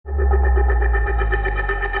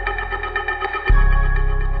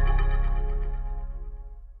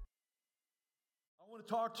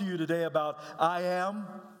talk to you today about I am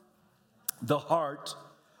the heart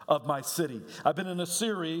of my city. I've been in a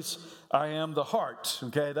series, I am the heart,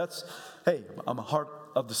 okay? I'm a heart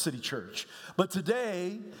of the city church. But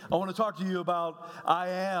today, I want to talk to you about I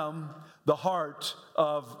am the heart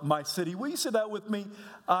of my city. Will you say that with me?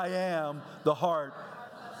 I am the heart.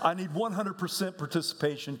 I need 100%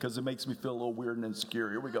 participation because it makes me feel a little weird and insecure.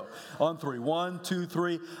 Here we go. On three. 1, 2,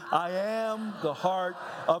 3. I am the heart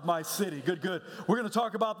of my city. Good. We're going to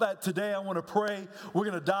talk about that today. I want to pray. We're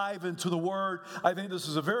going to dive into the Word. I think this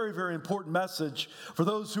is a very, very important message for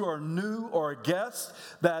those who are new or a guest.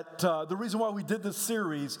 That the reason why we did this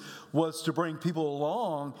series was to bring people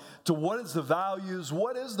along to what is the values,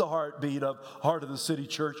 what is the heartbeat of Heart of the City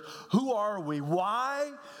Church. Who are we? Why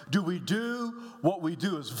do we do what we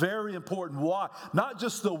do? Is very important. Why? Not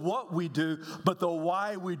just the what we do, but the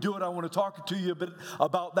why we do it. I want to talk to you a bit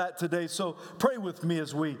about that today. So pray with me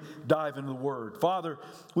as we dive into the Word. Father,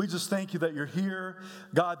 we just thank you that you're here.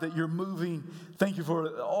 God, that you're moving. Thank you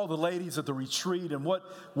for all the ladies at the retreat and what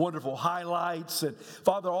wonderful highlights. And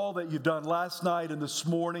Father, all that you've done last night and this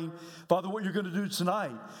morning. Father, what you're going to do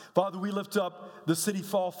tonight. Father, we lift up the City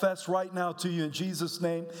Fall Fest right now to you in Jesus'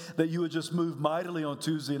 name, that you would just move mightily on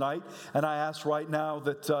Tuesday night. And I ask right now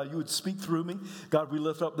that you would speak through me. God, we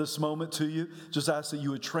lift up this moment to you. Just ask that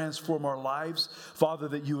you would transform our lives. Father,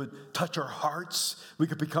 that you would touch our hearts. We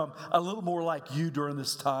could become a little more like you during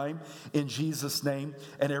this time. In Jesus' name.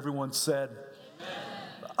 And everyone said,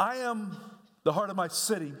 Amen. I am the heart of my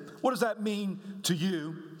city. What does that mean to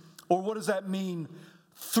you? Or what does that mean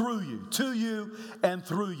through you, to you and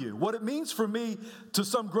through you? What it means for me to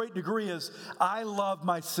some great degree is I love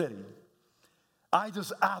my city. I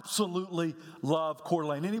just absolutely love Coeur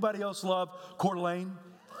d'Alene. Anybody else love Coeur d'Alene?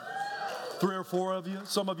 3 or 4 of you.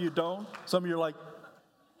 Some of you don't. Some of you are like,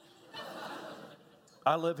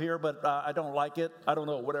 I live here, but I don't like it. I don't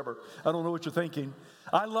know, whatever. I don't know what you're thinking.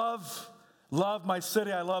 I love my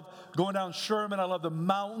city. I love going down Sherman. I love the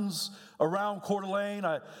mountains around Coeur d'Alene.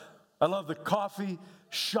 I love the coffee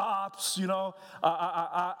shops, you know.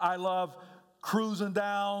 I love cruising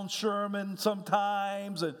down Sherman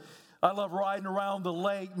sometimes, and I love riding around the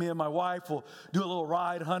lake. Me and my wife will do a little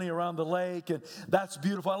ride, honey, around the lake, and that's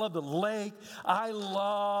beautiful. I love the lake. I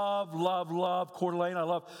love Coeur d'Alene. I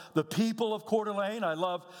love the people of Coeur d'Alene. I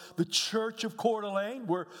love the church of Coeur d'Alene.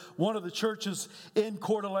 We're one of the churches in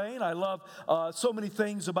Coeur d'Alene. I love so many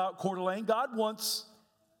things about Coeur d'Alene. God wants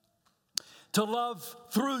to love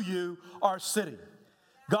through you our city.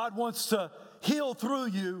 God wants to heal through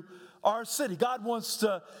you our city. God wants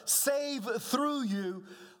to save through you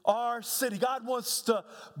our city. God wants to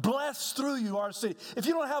bless through you our city. If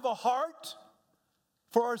you don't have a heart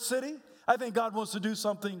for our city, I think God wants to do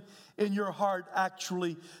something in your heart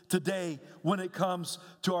actually today when it comes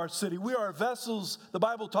to our city. We are vessels, the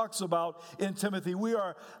Bible talks about in Timothy, we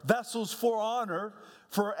are vessels for honor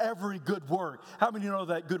for every good work. How many know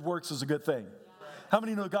that good works is a good thing? How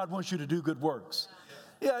many know God wants you to do good works?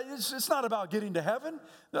 Yeah, it's not about getting to heaven.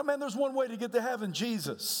 No, man, there's one way to get to heaven,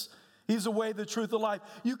 Jesus. He's the way, the truth, the life.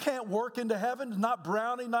 You can't work into heaven, not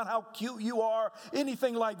brownie, not how cute you are,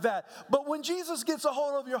 anything like that. But when Jesus gets a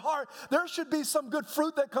hold of your heart, there should be some good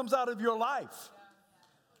fruit that comes out of your life.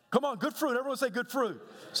 Come on, good fruit. Everyone say good fruit.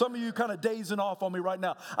 Some of you kind of dazing off on me right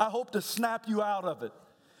now. I hope to snap you out of it.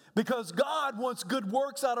 Because God wants good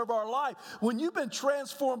works out of our life. When you've been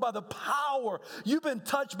transformed by the power, you've been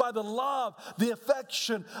touched by the love, the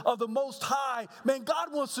affection of the Most High, man,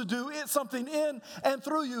 God wants to do something in and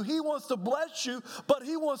through you. He wants to bless you, but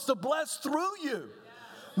He wants to bless through you.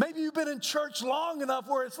 Maybe you've been in church long enough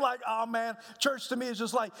where it's like, oh man, church to me is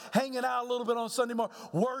just like hanging out a little bit on Sunday morning,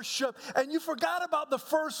 worship, and you forgot about the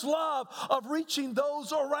first love of reaching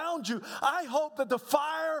those around you. I hope that the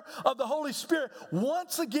fire of the Holy Spirit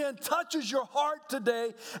once again touches your heart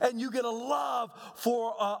today and you get a love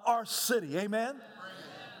for our city. Amen?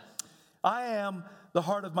 I am the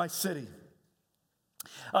heart of my city.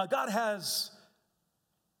 God has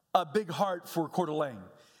a big heart for Coeur d'Alene.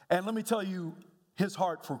 And let me tell you, His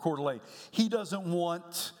heart for Coeur d'Alene. He doesn't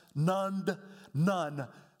want none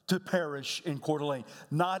to perish in Coeur d'Alene.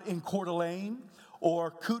 Not in Coeur d'Alene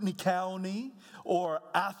or Kootenai County or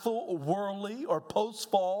Athol or Worley or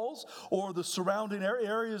Post Falls or the surrounding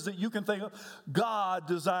areas that you can think of. God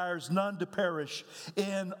desires none to perish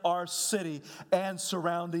in our city and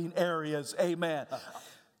surrounding areas. Amen.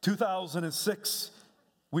 2006,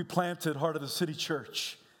 we planted Heart of the City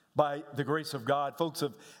Church. by the grace of God. Folks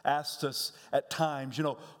have asked us at times,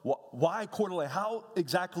 why Coeur d'Alene? How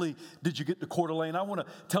exactly did you get to Coeur d'Alene? I want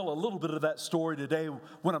to tell a little bit of that story today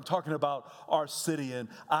when I'm talking about our city, and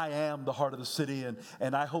I am the heart of the city,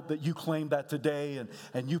 and I hope that you claim that today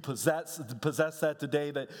and you possess that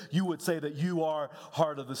today, that you would say that you are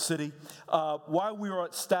heart of the city. While we were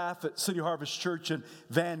at staff at City Harvest Church in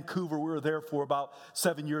Vancouver, we were there for about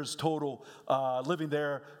 7 years total, living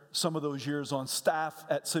there some of those years on staff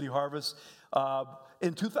at City Harvest.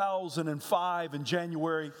 In 2005, in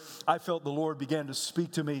January, I felt the Lord began to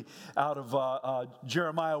speak to me out of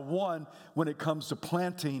Jeremiah 1 when it comes to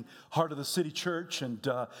planting Heart of the City Church. And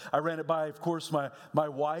I ran it by, of course, my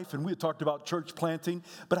wife, and we had talked about church planting.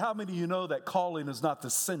 But how many of you know that calling is not the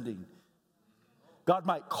sending? God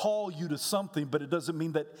might call you to something, but it doesn't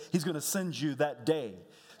mean that He's going to send you that day.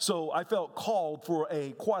 So I felt called for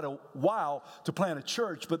quite a while to plant a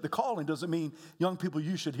church, but the calling doesn't mean, young people,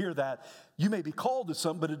 you should hear that. You may be called to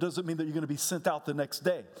something, but it doesn't mean that you're going to be sent out the next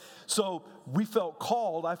day. So I felt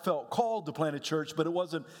called to plant a church, but it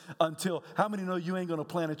wasn't until, how many know you ain't going to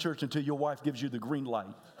plant a church until your wife gives you the green light?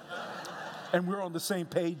 And we're on the same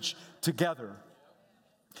page together.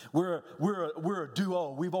 We're a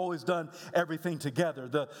duo. We've always done everything together.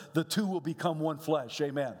 The two will become one flesh.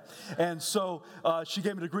 Amen. And so she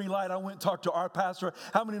gave me the green light. I went and talked to our pastor.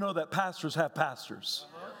 How many know that pastors have pastors?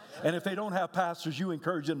 And if they don't have pastors, you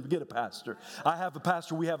encourage them to get a pastor. I have a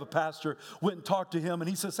pastor. We have a pastor. Went and talked to him, and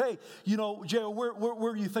he says, hey, J.O.,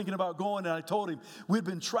 where are you thinking about going? And I told him we'd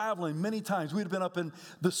been traveling many times. We'd been up in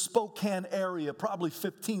the Spokane area probably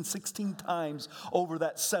 15, 16 times over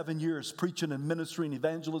that 7 years, preaching and ministering,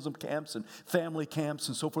 evangelism camps and family camps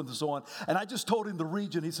and so forth and so on. And I just told him the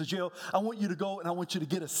region. He says, J.O., I want you to go, and I want you to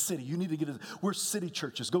get a city. You need to we're city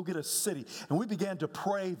churches. Go get a city. And we began to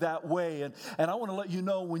pray that way. And I want to let you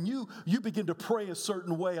know, when you begin to pray a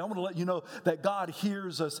certain way, I want to let you know that God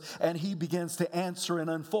hears us and He begins to answer and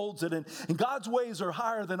unfolds it. And God's ways are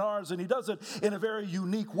higher than ours, and He does it in a very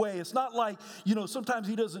unique way. It's not like, sometimes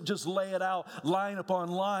He doesn't just lay it out line upon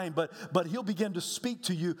line, but He'll begin to speak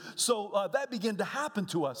to you. So that began to happen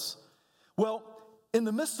to us. Well, in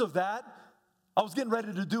the midst of that, I was getting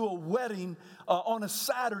ready to do a wedding on a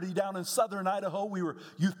Saturday down in southern Idaho. We were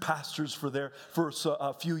youth pastors for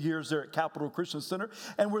a few years there at Capital Christian Center.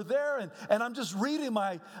 And we're there, and I'm just reading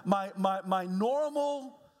my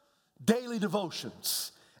normal daily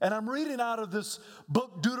devotions. And I'm reading out of this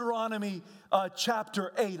book, Deuteronomy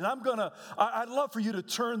chapter 8. And I'd love for you to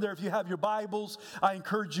turn there if you have your Bibles. I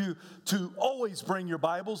encourage you to always bring your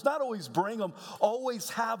Bibles. Not always bring them, always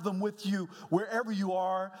have them with you wherever you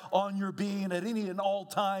are on your being at any and all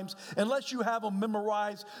times. Unless you have them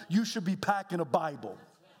memorized, you should be packing a Bible.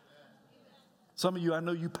 Some of you, I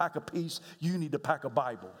know you pack a piece, you need to pack a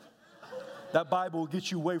Bible. That Bible will get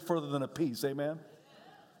you way further than a piece, amen?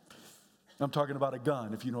 I'm talking about a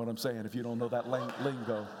gun, if you know what I'm saying, if you don't know that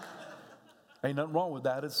lingo. Ain't nothing wrong with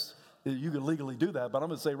that. You can legally do that, but I'm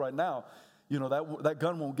going to say right now, that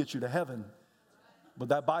gun won't get you to heaven. But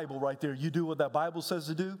that Bible right there, you do what that Bible says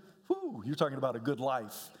to do, whoo, you're talking about a good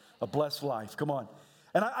life, a blessed life. Come on.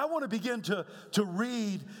 And I want to begin to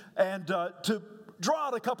read and to draw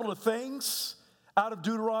out a couple of things out of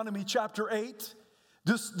Deuteronomy chapter 8.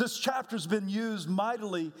 This chapter's been used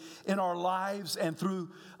mightily in our lives and through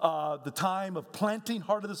the time of planting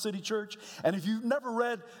Heart of the City Church. And if you've never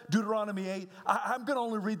read Deuteronomy 8, I'm going to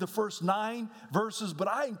only read the first 9 verses, but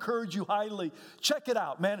I encourage you highly, check it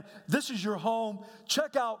out, man. This is your home.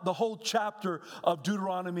 Check out the whole chapter of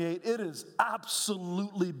Deuteronomy 8. It is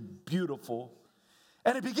absolutely beautiful.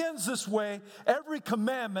 And it begins this way: every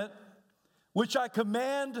commandment which I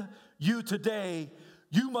command you today,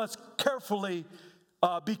 you must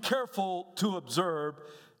be careful to observe.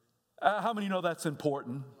 How many know that's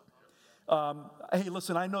important? Hey,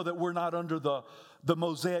 listen, I know that we're not under the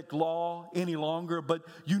Mosaic law any longer, but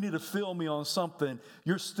you need to fill me on something.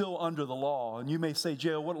 You're still under the law. And you may say,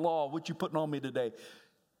 J.O., what law? What you putting on me today?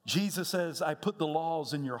 Jesus says, I put the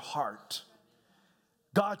laws in your heart.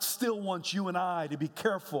 God still wants you and I to be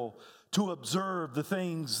careful to observe the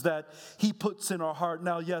things that He puts in our heart.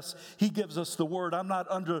 Now, yes, He gives us the word. I'm not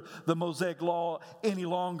under the Mosaic law any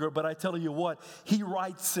longer, but I tell you what, He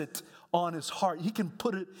writes it on His heart. He can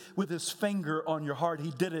put it with His finger on your heart.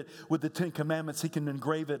 He did it with the 10 Commandments. He can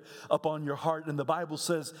engrave it upon your heart. And the Bible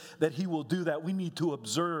says that He will do that. We need to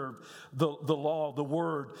observe the law, the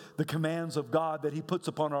word, the commands of God that He puts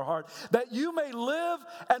upon our heart, that you may live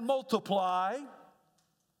and multiply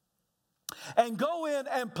and go in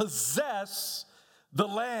and possess the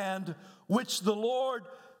land which the Lord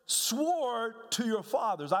swore to your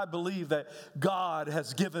fathers. I believe that God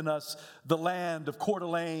has given us the land of Coeur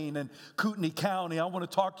d'Alene and Kootenai County. I want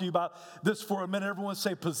to talk to you about this for a minute. Everyone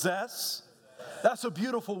say possess. That's a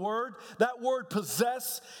beautiful word. That word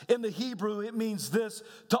possess in the Hebrew, it means this,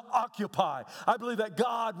 to occupy. I believe that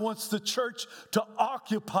God wants the church to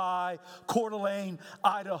occupy Coeur d'Alene,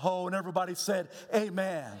 Idaho. And everybody said,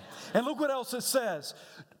 amen. And look what else it says.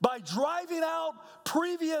 By driving out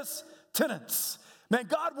previous tenants. Man,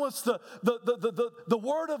 God wants the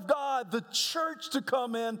Word of God, the church to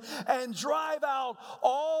come in and drive out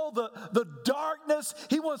all the darkness.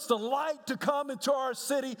 He wants the light to come into our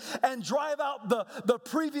city and drive out the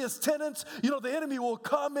previous tenants. You know, the enemy will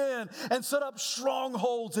come in and set up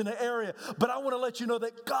strongholds in the area. But I want to let you know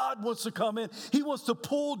that God wants to come in. He wants to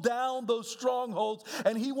pull down those strongholds,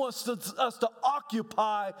 and He wants us to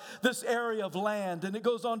occupy this area of land. And it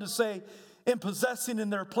goes on to say, in possessing in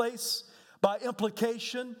their place, by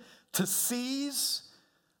implication, to seize,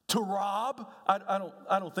 to rob. I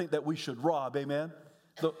don't think that we should rob, amen?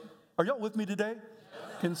 Are y'all with me today?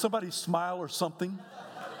 Can somebody smile or something?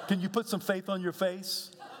 Can you put some faith on your face?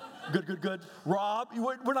 Good. Rob,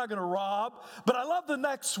 we're not going to rob. But I love the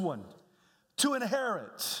next one, to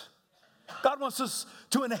inherit. God wants us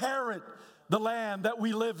to inherit the land that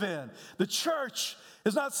we live in. The church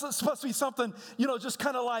is not supposed to be something, you know, just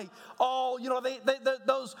kind of like, oh, you know,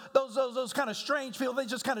 those kind of strange people, they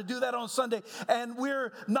just kind of do that on Sunday, and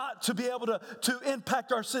we're not to be able to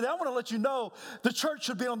impact our city. I want to let you know the church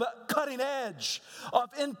should be on the cutting edge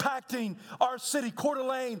of impacting our city, Coeur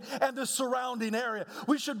d'Alene, and the surrounding area.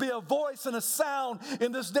 We should be a voice and a sound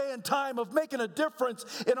in this day and time of making a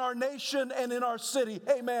difference in our nation and in our city.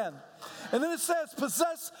 Amen. And then it says,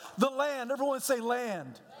 possess the land. Everyone say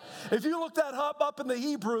land. If you look that up in the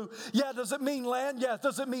Hebrew, yeah, does it mean land? Yes.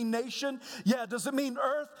 Does it mean nation? Yeah. Does it mean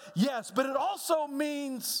earth? Yes. But it also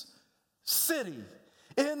means city.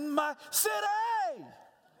 In my city,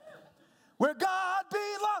 where God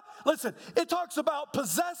belongs. Listen, it talks about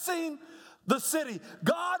possessing the city.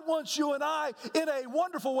 God wants you and I in a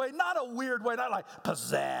wonderful way, not a weird way, not like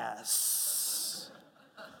possess,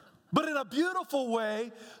 but in a beautiful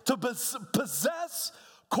way to possess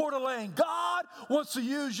Coeur d'Alene. God wants to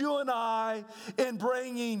use you and I in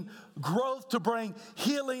bringing growth, to bring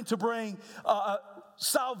healing, to bring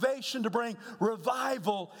salvation, to bring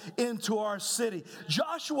revival into our city.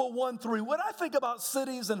 Joshua 1:3. When I think about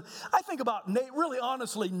cities and I think about, really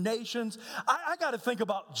honestly, nations, I got to think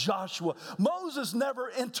about Joshua. Moses never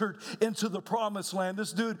entered into the promised land.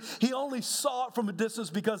 This dude, he only saw it from a distance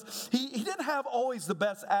because he didn't have always the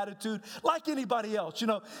best attitude like anybody else. You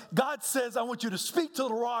know, God says, I want you to speak to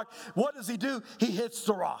the rock. What does he do? He hits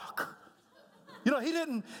the rock. You know, he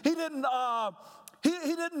didn't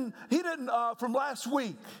from last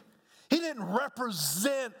week, he didn't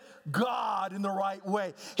represent God in the right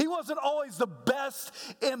way. He wasn't always the best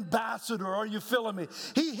ambassador. Are you feeling me?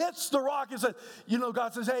 He hits the rock and says, you know,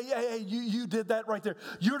 God says, hey, you did that right there.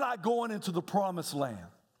 You're not going into the promised land.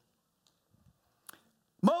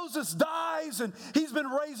 Moses dies, and he's been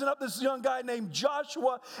raising up this young guy named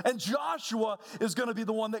Joshua, and Joshua is going to be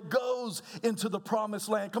the one that goes into the promised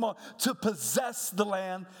land. Come on, to possess the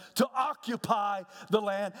land, to occupy the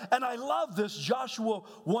land. And I love this. Joshua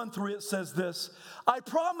 1:3, it says this, I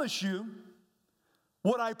promise you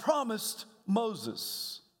what I promised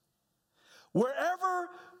Moses. Wherever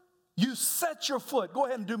you set your foot, go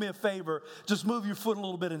ahead and do me a favor, just move your foot a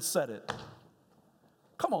little bit and set it.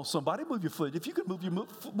 Come on, somebody, move your foot. If you can move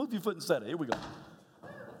your foot and set it. Here we go.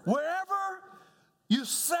 Wherever you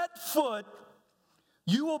set foot,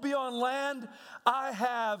 you will be on land I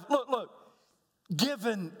have, look,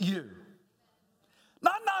 given you.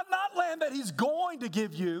 Not land that he's going to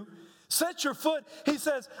give you. Set your foot. He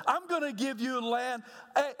says, I'm going to give you land.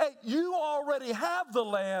 Hey, you already have the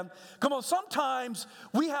land. Come on, sometimes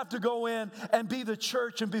we have to go in and be the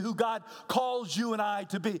church and be who God calls you and I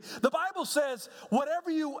to be. The Bible says,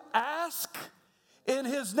 whatever you ask in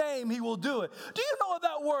his name, he will do it. Do you know what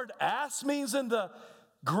that word ask means in the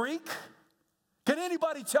Greek? Can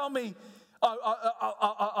anybody tell me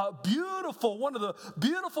a beautiful, one of the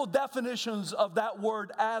beautiful definitions of that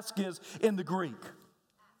word ask is in the Greek?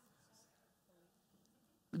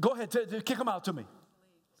 Go ahead, kick them out to me.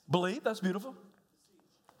 Believe, that's beautiful.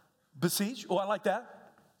 Beseech, oh, I like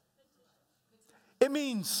that. It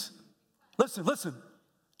means, listen,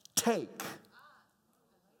 take.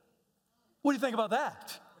 What do you think about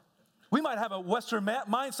that? We might have a Western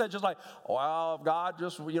mindset just like, well, God,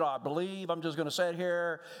 just, I believe, I'm just going to sit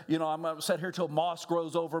here, I'm going to sit here till moss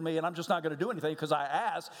grows over me, and I'm just not going to do anything because I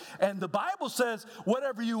asked. And the Bible says,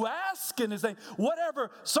 whatever you ask in His name,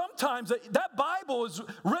 whatever, sometimes that Bible is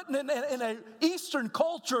written in an Eastern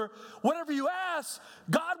culture, whatever you ask,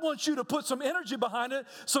 God wants you to put some energy behind it,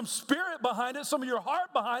 some spirit behind it, some of your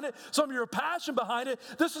heart behind it, some of your passion behind it.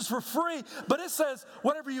 This is for free, but it says,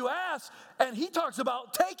 whatever you ask, and He talks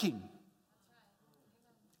about taking.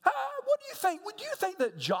 What do you think? Do you think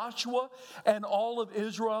that Joshua and all of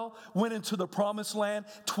Israel went into the promised land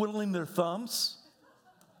twiddling their thumbs?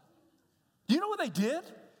 Do you know what they did?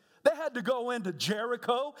 They had to go into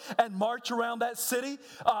Jericho and march around that city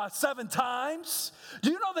 7 times. Do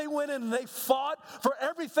you know they went in and they fought for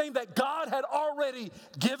everything that God had already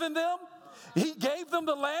given them? He gave them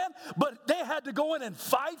the land, but they had to go in and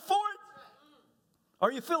fight for it?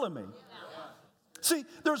 Are you feeling me? See,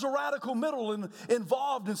 there's a radical middle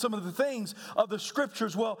involved in some of the things of the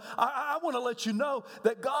scriptures. Well, I want to let you know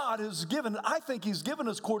that God has given, I think He's given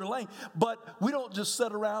us Coeur d'Alene, but we don't just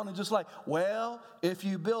sit around and just like, well, if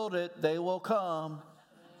you build it, they will come.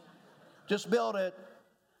 Just build it,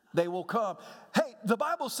 they will come. Hey, the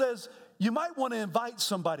Bible says you might want to invite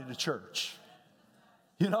somebody to church.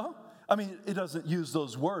 I mean, it doesn't use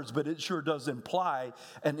those words, but it sure does imply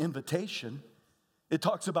an invitation. It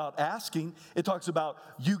talks about asking. It talks about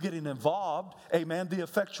you getting involved. Amen. The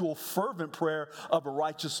effectual, fervent prayer of a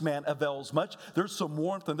righteous man avails much. There's some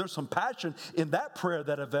warmth and there's some passion in that prayer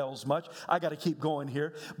that avails much. I got to keep going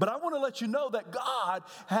here. But I want to let you know that God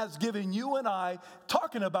has given you and I,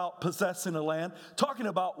 talking about possessing a land, talking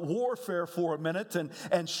about warfare for a minute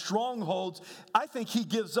and strongholds. I think He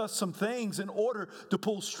gives us some things in order to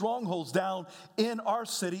pull strongholds down in our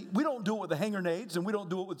city. We don't do it with the hand grenades, and we don't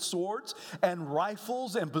do it with swords and rifles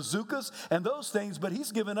and bazookas and those things, but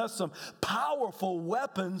He's given us some powerful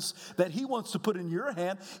weapons that He wants to put in your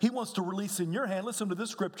hand. He wants to release in your hand. Listen to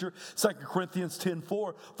this scripture, 2 Corinthians 10:4.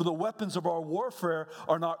 For the weapons of our warfare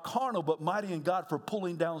are not carnal, but mighty in God for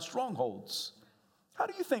pulling down strongholds. How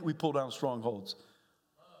do you think we pull down strongholds?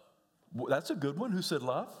 Well, that's a good one. Who said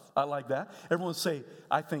love? I like that. Everyone say,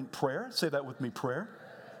 I think prayer. Say that with me, prayer.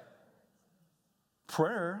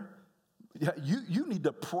 Prayer. Yeah, you need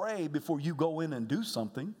to pray before you go in and do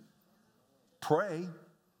something. Pray.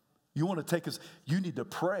 You want to take us, you need to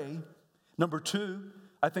pray. Number 2,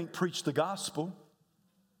 I think preach the gospel.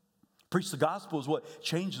 Preach the gospel is what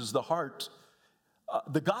changes the heart.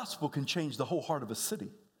 The gospel can change the whole heart of a city.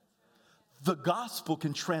 The gospel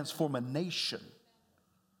can transform a nation.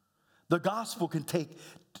 The gospel can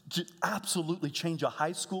absolutely change a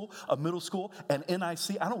high school, a middle school, an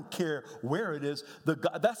NIC. I don't care where it is.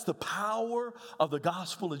 That's the power of the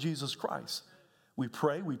gospel of Jesus Christ. We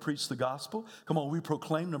pray, we preach the gospel. Come on, we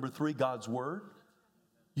proclaim, number 3, God's word.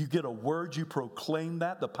 You get a word, you proclaim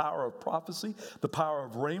that, the power of prophecy, the power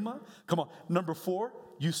of rhema. Come on, number 4,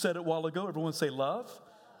 you said it a while ago. Everyone say love.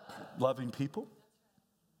 Loving people.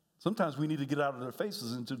 Sometimes we need to get out of their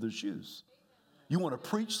faces into their shoes. You want to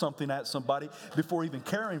preach something at somebody before even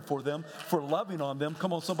caring for them, for loving on them.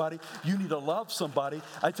 Come on, somebody. You need to love somebody.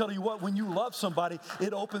 I tell you what, when you love somebody,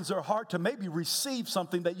 it opens their heart to maybe receive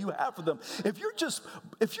something that you have for them. If you're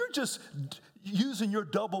just using your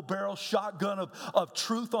double-barrel shotgun of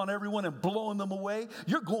truth on everyone and blowing them away,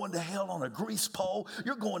 you're going to hell on a grease pole.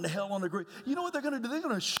 You're going to hell on a grease. You know what they're going to do? They're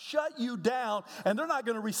going to shut you down, and they're not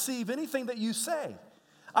going to receive anything that you say.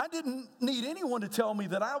 I didn't need anyone to tell me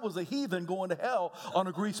that I was a heathen going to hell on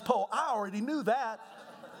a grease pole. I already knew that.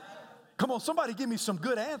 Come on, somebody give me some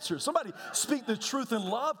good answers. Somebody speak the truth in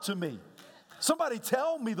love to me. Somebody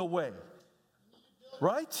tell me the way.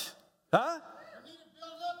 Right? Huh?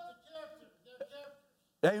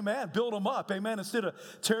 Amen. Build them up. Amen. Instead of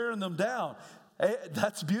tearing them down.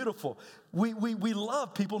 That's beautiful. We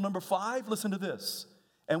love people. Number 5, listen to this.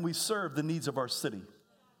 And we serve the needs of our city.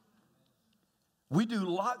 We do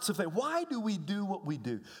lots of things. Why do we do what we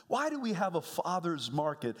do? Why do we have a Father's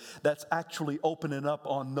Market that's actually opening up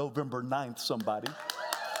on November 9th, somebody?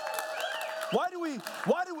 Why do we,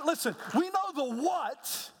 listen, we know the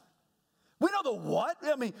what. We know the what.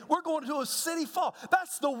 I mean, we're going to a city fall.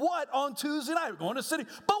 That's the what on Tuesday night. We're going to city.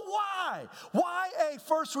 But why? Why a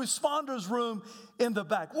first responders room in the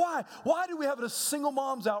back? Why? Why do we have a single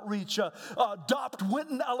moms outreach, Adopt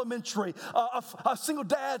Winton Elementary, a single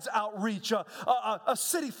dads outreach, a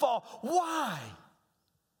city fall? Why?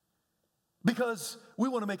 Because we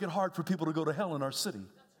want to make it hard for people to go to hell in our city.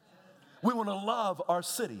 We want to love our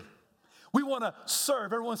city. We want to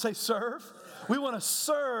serve. Everyone say serve. We want to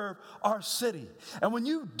serve our city. And when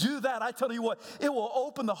you do that, I tell you what, it will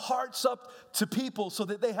open the hearts up to people so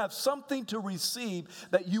that they have something to receive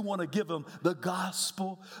that you want to give them, the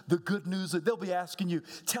gospel, the good news. That they'll be asking you,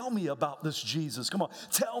 tell me about this Jesus. Come on,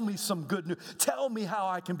 tell me some good news. Tell me how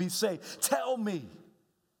I can be saved. Tell me.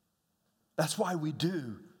 That's why we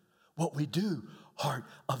do what we do, Heart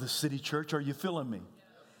of the City Church. Are you feeling me?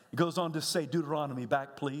 It goes on to say, Deuteronomy,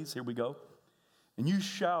 back please, here we go. And you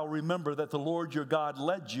shall remember that the Lord your God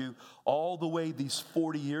led you all the way these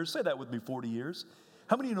 40 years. Say that with me, 40 years.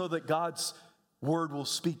 How many of you know that God's word will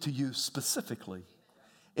speak to you specifically?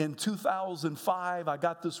 In 2005, I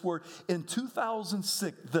got this word. In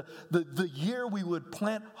 2006, the year we would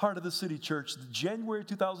plant Heart of the City Church, January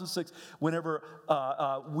 2006, whenever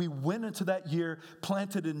we went into that year,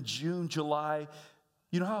 planted in June, July.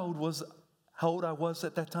 You know how old I was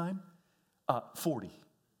at that time? 40.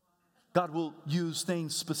 God will use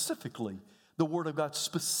things specifically, the Word of God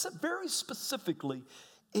very specifically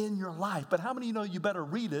in your life. But how many of you know you better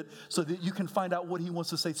read it so that you can find out what He wants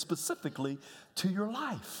to say specifically to your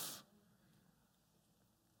life?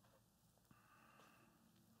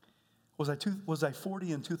 Was I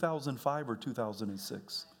 40 in 2005 or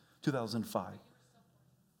 2006? 2005.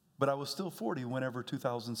 But I was still 40 whenever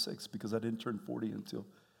 2006 because I didn't turn 40 until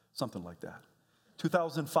something like that.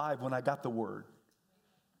 2005 when I got the Word.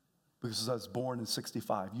 Because I was born in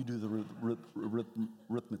 65. You do the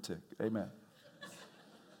arithmetic. Amen.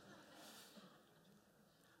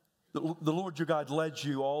 The Lord your God led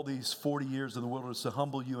you all these 40 years in the wilderness to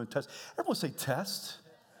humble you and test. Everyone say test.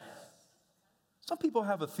 Some people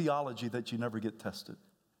have a theology that you never get tested.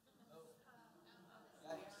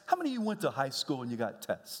 How many of you went to high school and you got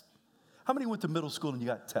tests? How many went to middle school and you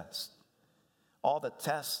got tests? All the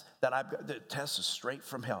tests that I've got, the test is straight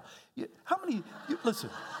from hell. How many, listen,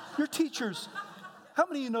 your teachers, how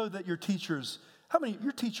many of you know that your teachers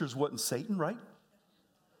wasn't Satan, right?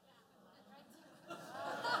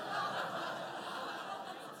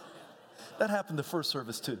 That happened the first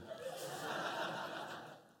service too.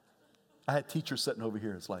 I had teachers sitting over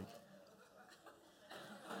here. It's like,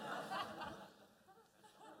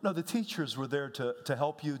 no, the teachers were there to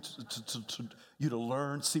help you, to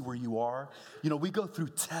learn, see where you are. You know, we go through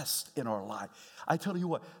tests in our life. I tell you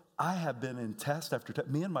what, I have been in test after test.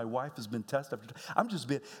 Me and my wife has been test after test. I'm just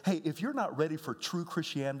being, hey, if you're not ready for true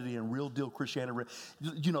Christianity and real deal Christianity,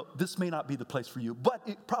 you know, this may not be the place for you. But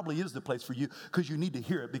it probably is the place for you because you need to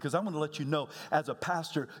hear it. Because I'm going to let you know, as a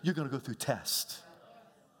pastor, you're going to go through tests.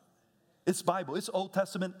 It's Bible. It's Old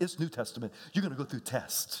Testament. It's New Testament. You're going to go through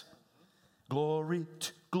tests. Glory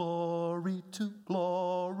to glory to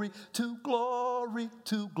glory to glory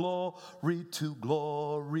to glory to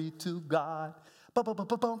glory to God.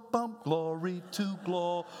 Bum, glory to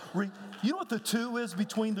glory. You know what the two is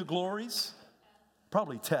between the glories?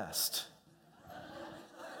 Probably test.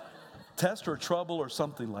 Test or trouble or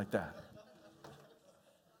something like that.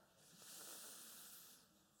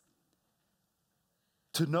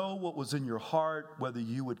 To know what was in your heart, whether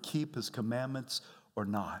you would keep His commandments or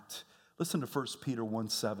not. Listen to 1 Peter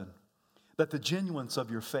 1:7. That the genuineness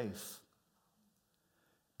of your faith,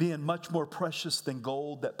 being much more precious than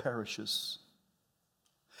gold that perishes,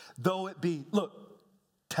 though it be, look,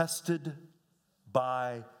 tested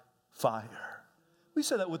by fire. Will you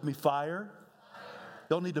say that with me? Fire.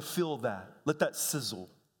 Y'all need to feel that. Let that sizzle.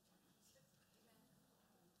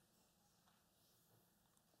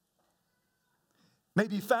 May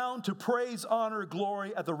be found to praise, honor,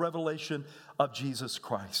 glory at the revelation of Jesus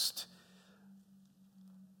Christ.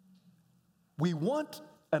 We want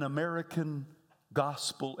an American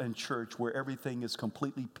gospel and church where everything is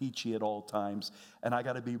completely peachy at all times. And I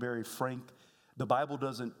got to be very frank, the Bible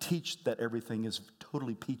doesn't teach that everything is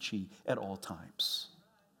totally peachy at all times.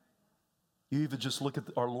 You even just look at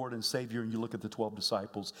our Lord and Savior and you look at the 12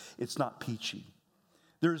 disciples, it's not peachy.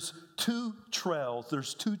 There's two trails,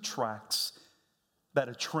 there's two tracks that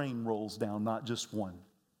a train rolls down, not just one.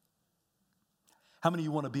 How many of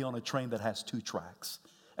you want to be on a train that has two tracks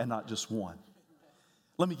and not just one?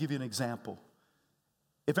 Let me give you an example.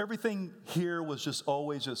 If everything here was just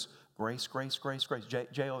always just grace, grace, grace, grace,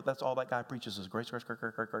 J.O., that's all that guy preaches is grace, grace, grace,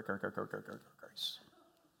 grace, grace, grace, grace, grace, grace.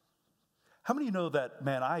 How many of you know that,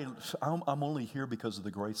 man, I'm only here because of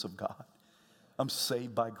the grace of God? I'm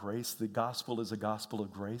saved by grace. The gospel is a gospel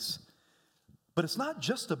of grace. But it's not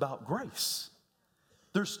just about grace.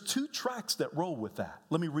 There's two tracks that roll with that.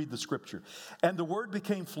 Let me read the scripture. And the Word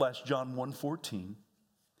became flesh, John 1:14,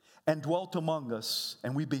 and dwelt among us,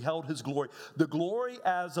 and we beheld His glory. The glory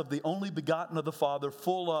as of the only begotten of the Father,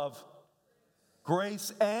 full of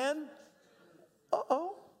grace and,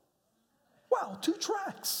 Wow, 2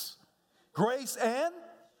 tracks. Grace and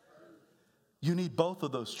you need both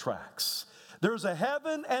of those tracks. There's a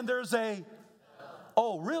heaven and there's a,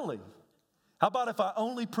 oh, really? How about if I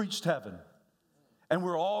only preached heaven and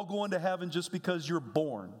we're all going to heaven just because you're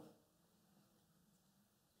born?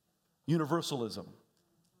 Universalism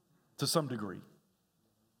to some degree.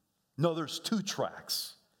 No, there's 2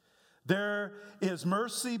 tracks. There is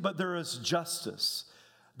mercy, but there is justice.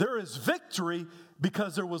 There is victory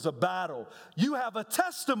because there was a battle. You have a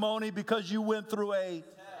testimony because you went through a,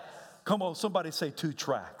 come on, somebody say 2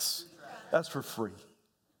 tracks. That's for free.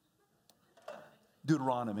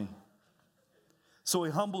 Deuteronomy. So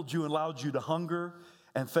he humbled you and allowed you to hunger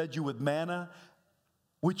and fed you with manna,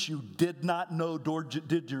 which you did not know, nor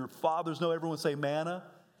did your fathers know. Everyone say manna.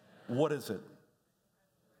 What is it?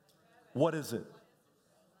 What is it?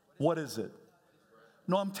 What is it?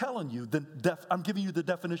 No, I'm telling you, I'm giving you the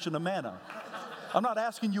definition of manna. I'm not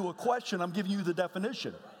asking you a question, I'm giving you the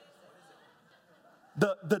definition.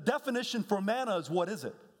 The definition for manna is what is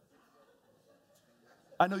it?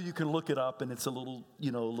 I know you can look it up and it's a little, a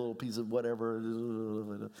little piece of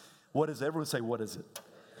whatever. What is it? Everyone say, what is it?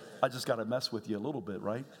 I just got to mess with you a little bit,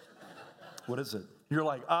 right? What is it? You're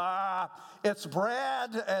like, it's bread.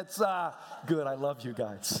 It's good. I love you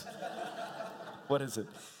guys. What is it?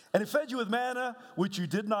 And he fed you with manna, which you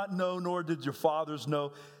did not know, nor did your fathers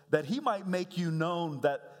know, that he might make you known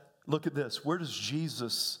that, look at this, where does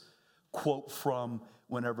Jesus quote from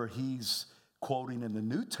whenever he's quoting in the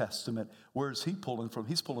New Testament? Where is he pulling from?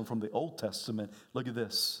 He's pulling from the Old Testament. Look at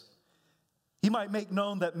this. He might make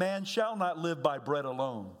known that man shall not live by bread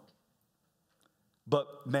alone,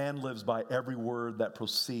 but man lives by every word that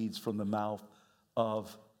proceeds from the mouth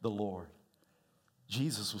of the Lord.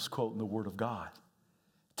 Jesus was quoting the word of God,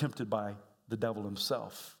 tempted by the devil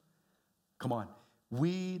himself. Come on.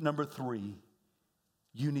 We, number 3,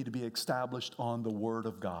 you need to be established on the word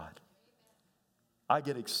of God. I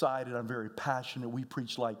get excited. I'm very passionate. We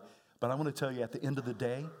preach but I want to tell you, at the end of the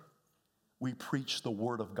day, we preach the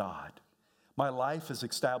word of God. My life is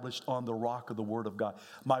established on the rock of the word of God.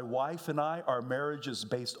 My wife and I, our marriage is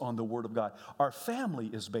based on the word of God. Our family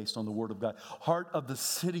is based on the word of God. Heart of the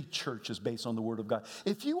City Church is based on the word of God.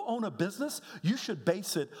 If you own a business, you should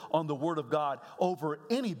base it on the word of God over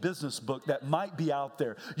any business book that might be out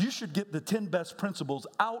there. You should get the 10 best principles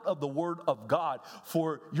out of the word of God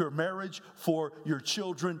for your marriage, for your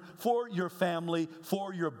children, for your family,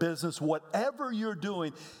 for your business, whatever you're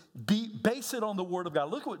doing. Base it on the word of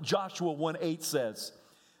God. Look what Joshua 1:8 says.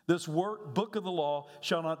 This book of the law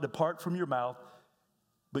shall not depart from your mouth,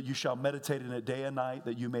 but you shall meditate in it day and night,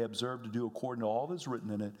 that you may observe to do according to all that's written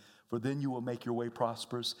in it. For then you will make your way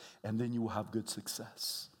prosperous, and then you will have good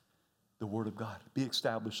success. The word of God. Be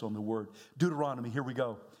established on the word. Deuteronomy, here we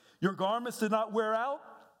go. Your garments did not wear out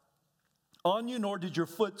on you, nor did your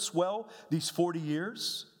foot swell these 40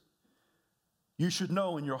 years. You should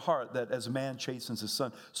know in your heart that as a man chastens his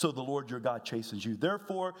son, so the Lord your God chastens you.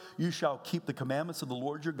 Therefore, you shall keep the commandments of the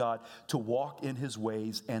Lord your God, to walk in his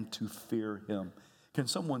ways and to fear him. Can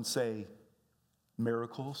someone say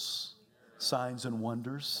miracles, signs and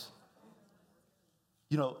wonders?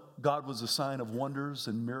 God was a sign of wonders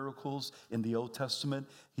and miracles in the Old Testament.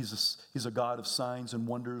 He's a God of signs and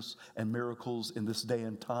wonders and miracles in this day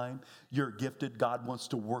and time. You're gifted. God wants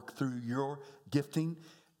to work through your gifting.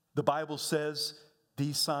 The Bible says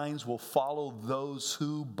these signs will follow those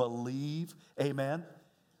who believe. Amen.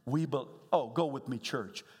 Go with me,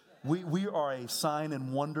 church. We are a sign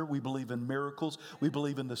and wonder. We believe in miracles. We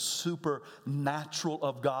believe in the supernatural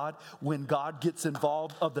of God. When God gets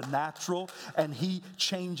involved of the natural and he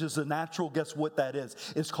changes the natural, guess what that is?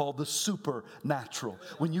 It's called the supernatural.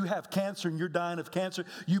 When you have cancer and you're dying of cancer,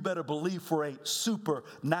 you better believe for a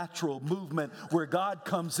supernatural movement where God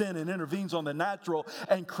comes in and intervenes on the natural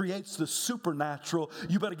and creates the supernatural.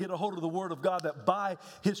 You better get a hold of the word of God that by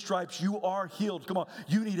his stripes you are healed. Come on.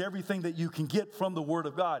 You need everything that you can get from the word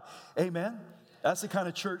of God. Amen. That's the kind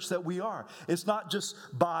of church that we are. It's not just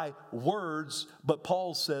by words, but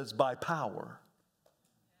Paul says by power.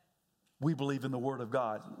 We believe in the word of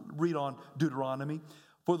God. Read on Deuteronomy.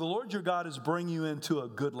 For the Lord your God is bringing you into a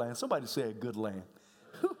good land. Somebody say a good land.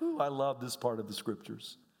 I love this part of the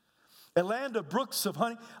scriptures. A land of brooks of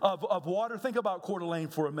honey, of water. Think about Coeur d'Alene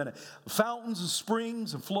for a minute. Fountains and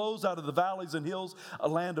springs and flows out of the valleys and hills. A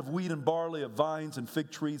land of wheat and barley, of vines and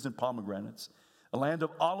fig trees and pomegranates. A land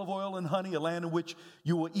of olive oil and honey, a land in which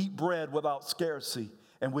you will eat bread without scarcity,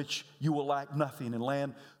 and which you will lack nothing, a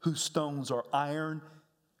land whose stones are iron,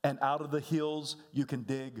 and out of the hills you can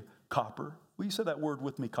dig copper. Will you say that word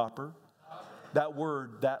with me, copper? That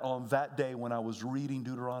word, that on that day when I was reading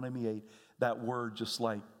Deuteronomy 8, that word just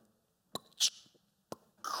like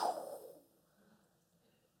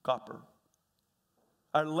Copper.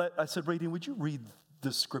 I said, Radine, would you read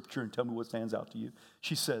this scripture and tell me what stands out to you?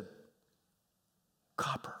 She said,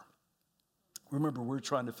 copper. Remember, we're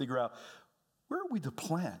trying to figure out, where are we to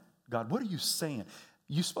plant? God, what are you saying?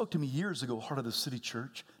 You spoke to me years ago, Heart of the City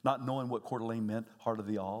Church, not knowing what Coeur d'Alene meant, Heart of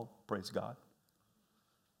the All, praise God.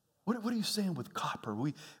 What are you saying with copper?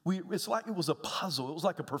 It's like it was a puzzle. It was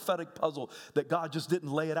like a prophetic puzzle that God just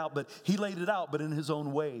didn't lay it out, but he laid it out, but in his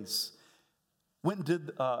own ways. Went and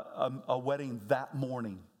did a wedding that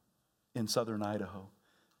morning in southern Idaho.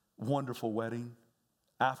 Wonderful wedding.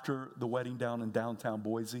 After the wedding down in downtown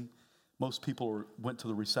Boise, most people went to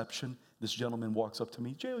the reception. This gentleman walks up to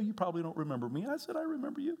me, J.O., you probably don't remember me. I said, I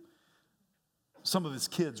remember you. Some of his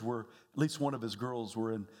kids were, at least one of his girls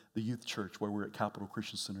were in the youth church where we're at Capital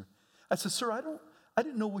Christian Center. I said, sir, I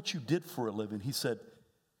didn't know what you did for a living. He said,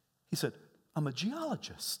 I'm a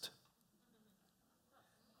geologist.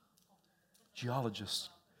 Geologist,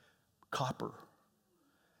 copper.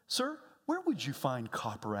 Sir, where would you find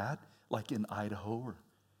copper at? Like in Idaho?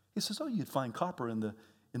 He says, oh, you'd find copper in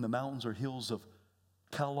the mountains or hills of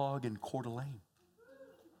Kellogg and Coeur d'Alene.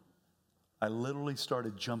 I literally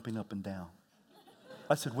started jumping up and down.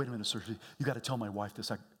 I said, wait a minute, sir, you got to tell my wife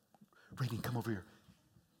this. Radine, come over here.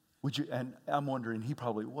 Would you? And I'm wondering,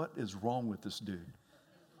 what is wrong with this dude?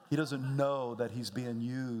 He doesn't know that he's being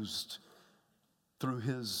used through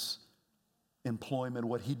his employment,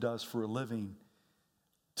 what he does for a living,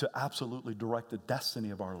 to absolutely direct the destiny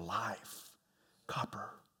of our life. Copper.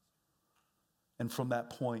 And from that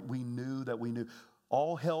point, we knew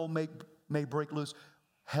all hell may break loose.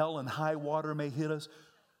 Hell and high water may hit us.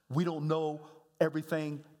 We don't know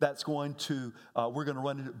everything that's we're going to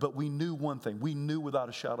run into, but we knew one thing. We knew without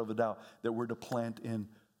a shadow of a doubt that we're to plant in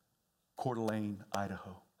Coeur d'Alene,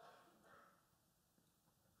 Idaho.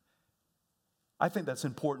 I think that's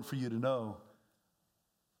important for you to know,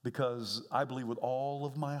 because I believe with all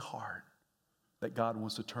of my heart that God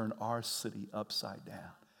wants to turn our city upside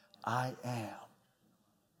down. I am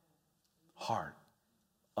heart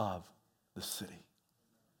of the city.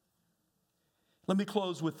 Let me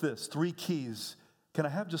close with this. 3 keys. Can I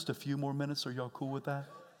have just a few more minutes? Are y'all cool with that?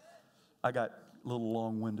 I got a little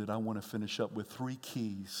long-winded. I want to finish up with 3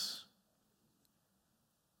 keys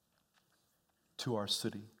to our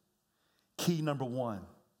city. Key number 1,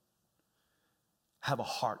 have a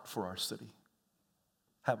heart for our city.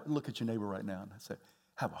 Look at your neighbor right now and say,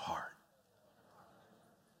 have a heart.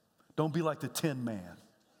 Don't be like the Tin Man.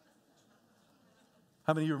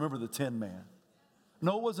 How many of you remember the Tin Man?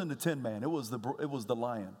 No, it wasn't the Tin Man. It was the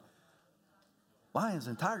lion. Lions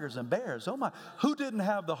and tigers and bears. Oh my! Who didn't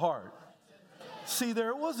have the heart? See,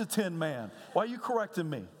 there was a Tin Man. Why are you correcting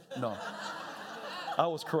me? No, I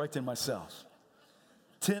was correcting myself.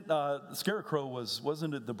 Scarecrow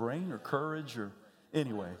wasn't it the brain or courage or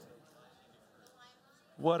anyway?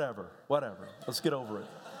 Whatever. Let's get over it.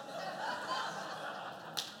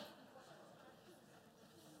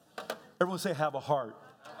 Everyone say, have a heart.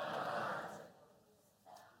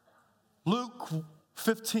 Luke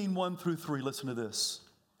 15, 1 through 3, listen to this.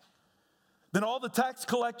 Then all the tax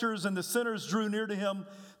collectors and the sinners drew near to him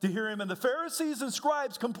to hear him, and the Pharisees and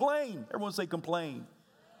scribes complained. Everyone say complain.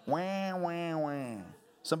 Wah, wah, wah.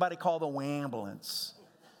 Somebody call the wambulance.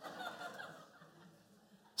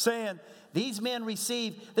 Saying, this man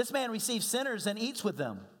receives sinners and eats with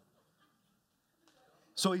them.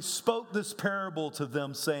 So he spoke this parable to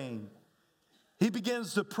them, saying, he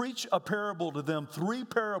begins to preach a parable to them, 3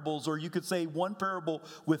 parables, or you could say 1 parable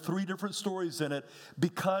with 3 different stories in it,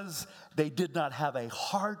 because they did not have a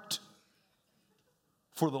heart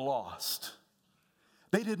for the lost.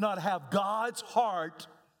 They did not have God's heart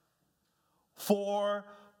for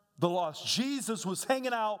the lost. Jesus was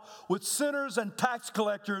hanging out with sinners and tax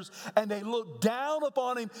collectors, and they looked down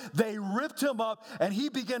upon him. They ripped him up, and he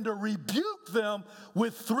began to rebuke them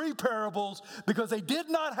with 3 parables because they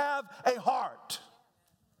did not have a heart.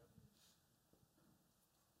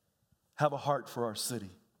 Have a heart for our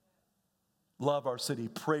city. Love our city.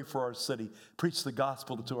 Pray for our city. Preach the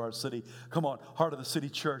gospel to our city. Come on, Heart of the City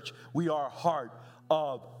Church. We are heart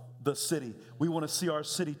of the city. We want to see our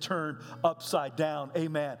city turned upside down.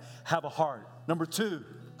 Amen. Have a heart. Number 2,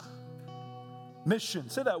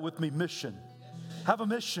 mission. Say that with me, mission. Have a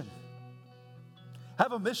mission.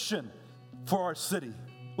 Have a mission for our city.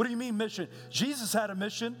 What do you mean mission? Jesus had a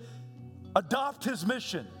mission. Adopt his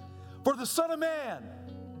mission. For the Son of Man.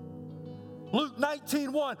 Luke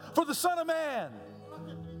 19:1. For the Son of Man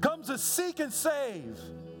comes to seek and save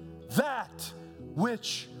that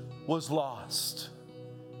which was lost.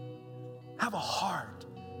 Have a heart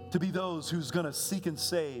to be those who's going to seek and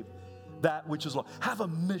save that which is lost. Have a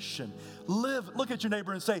mission. Look at your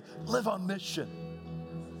neighbor and say, live on mission.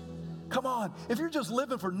 Come on. If you're just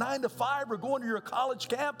living for 9 to 5 or going to your college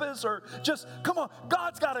campus or just, come on.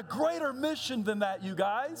 God's got a greater mission than that, you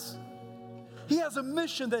guys. He has a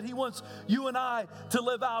mission that he wants you and I to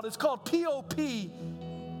live out. It's called P-O-P.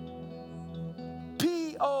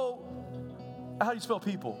 P-O, how do you spell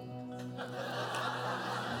people?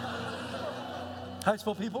 How do you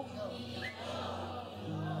spell people?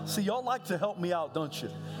 See, y'all like to help me out, don't you?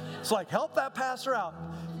 It's like, help that pastor out.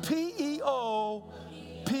 P-E-O-P-L-E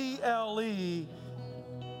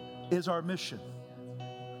is our mission.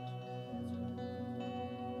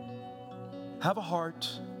 Have a heart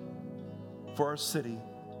for our city,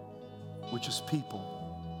 which is people.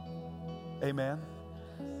 Amen.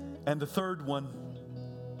 And the third one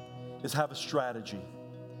is have a strategy.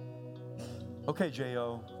 Okay,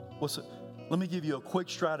 J.O., what's it? Let me give you a quick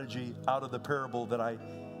strategy out of the parable that I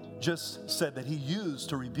just said that he used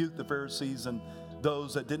to rebuke the Pharisees and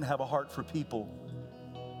those that didn't have a heart for people.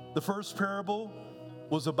 The first parable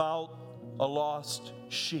was about a lost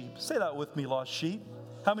sheep. Say that with me, lost sheep.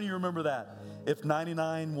 How many of you remember that? If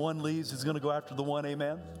 99, one leaves, he's going to go after the one,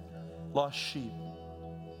 amen? Lost sheep.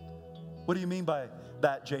 What do you mean by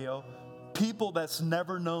that, J.O.? People that's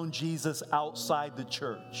never known Jesus outside the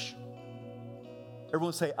church.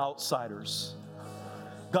 Everyone say outsiders.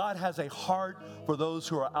 God has a heart for those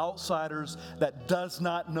who are outsiders that does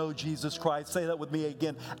not know Jesus Christ. Say that with me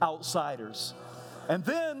again, outsiders. And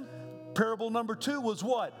then parable number 2 was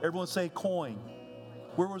what? Everyone say coin.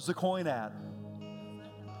 Where was the coin at?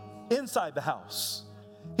 Inside the house.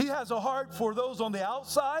 He has a heart for those on the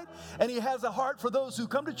outside, and he has a heart for those who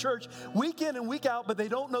come to church week in and week out, but they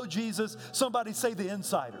don't know Jesus. Somebody say the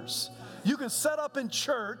insiders. You can set up in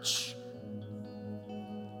church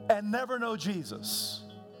and never know Jesus.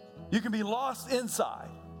 You can be lost inside.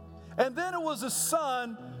 And then it was a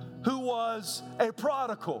son who was a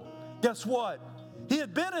prodigal. Guess what? He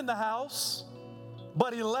had been in the house,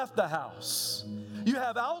 but he left the house. You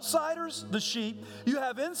have outsiders, the sheep. You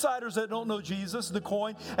have insiders that don't know Jesus, the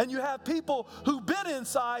coin. And you have people who've been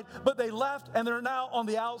inside, but they left and they're now on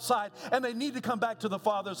the outside. And they need to come back to the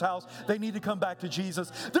Father's house. They need to come back to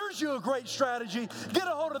Jesus. There's you a great strategy. Get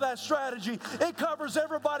a hold of that strategy. It covers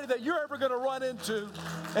everybody that you're ever going to run into.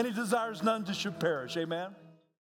 And he desires none to should perish. Amen.